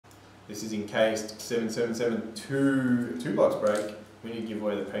This is Encased 777 two-box break. We need to give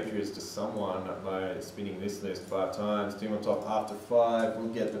away the Patriots to someone by spinning this list 5 times. Team on top after 5 will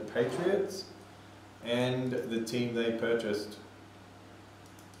get the Patriots and the team they purchased.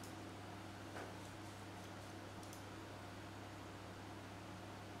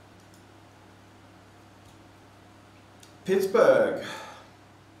 Pittsburgh,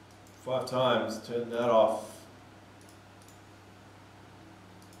 5 times, turn that off.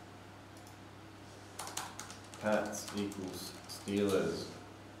 Pats equals Steelers.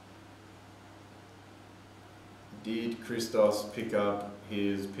 Did Christos pick up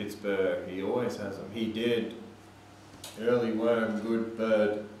his Pittsburgh? He always has them. He did. Early worm, good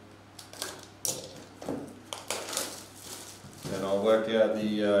bird. And I'll work out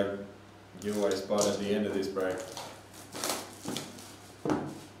the giveaway spot at the end of this break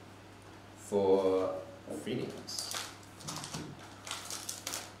for Phoenix.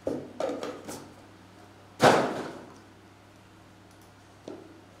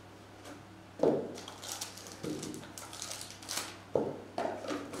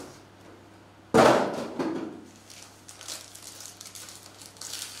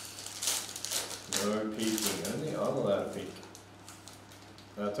 No peeking, only I'm allowed to peek.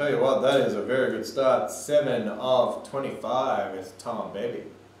 I'll tell you what, that is a very good start. 7 of 25 is Tom, baby.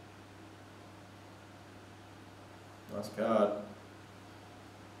 Nice card.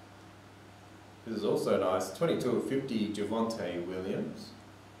 This is also nice. 22 of 50, Javonte Williams.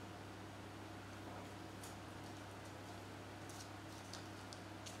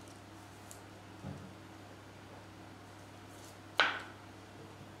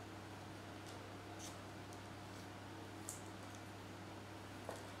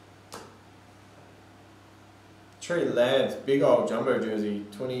 Trey Lance, big old jumbo jersey,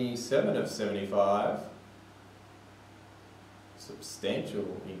 27 of 75.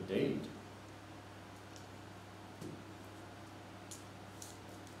 Substantial indeed.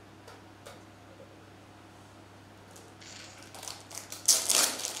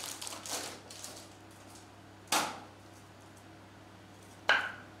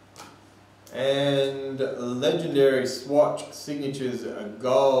 And legendary swatch signatures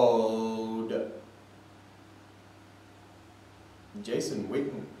gold. Jason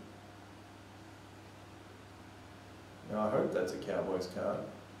Witten. Now I hope that's a Cowboys card.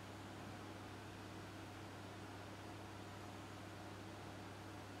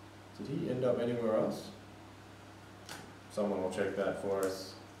 Did he end up anywhere else? Someone will check that for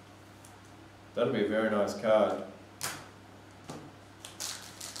us. That'll be a very nice card.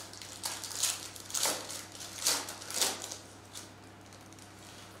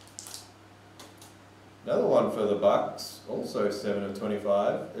 Another one for the Bucks, also 7 of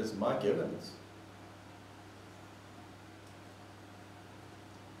 25, is Mike Evans.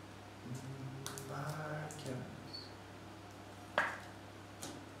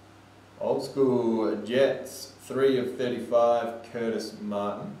 Old school Jets, 3 of 35, Curtis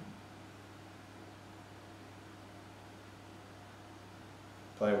Martin.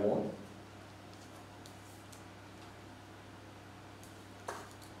 Player 1.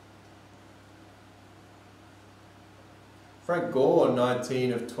 Frank Gore,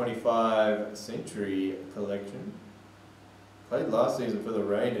 19 of 25, Century Collection. Played last season for the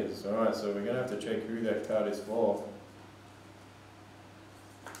Raiders. Alright, so we're going to have to check who that card is for.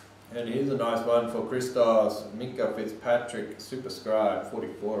 And here's a nice one for Christos, Minka Fitzpatrick, Superscribe,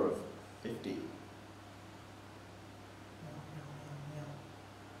 44 of 50.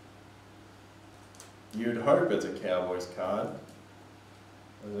 You'd hope it's a Cowboys card.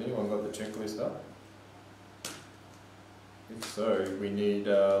 Has anyone got the checklist up? If so, we need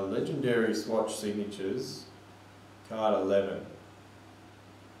legendary swatch signatures, card 11.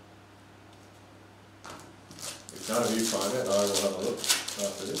 If none of you find it, I will have a look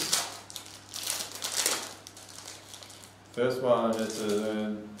after this. First one, it's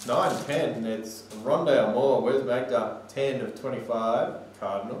a 9-10, it's Rondale Moore, where's Magda? 10 of 25,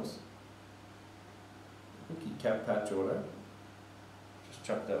 Cardinals. Rookie cap patch auto. Just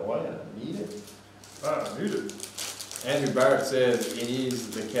chuck that away, I don't need it. I don't need it. Andrew Barrett says it is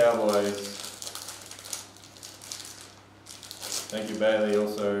the Cowboys. Thank you, Bailey.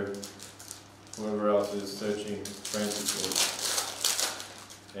 Also, whoever else is searching frantically.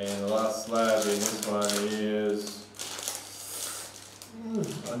 And the last slab in this one is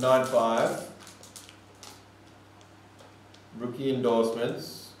a 9-5. Rookie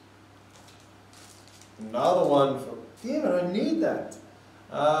endorsements. Another one for. Damn it! I need that.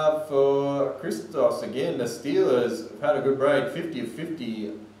 For Christos, again, the Steelers have had a good break, 50 of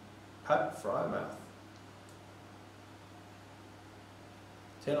 50, Pat Frymouth.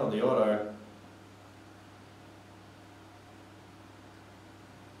 10 on the auto.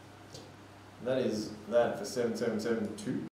 That is that for 7772.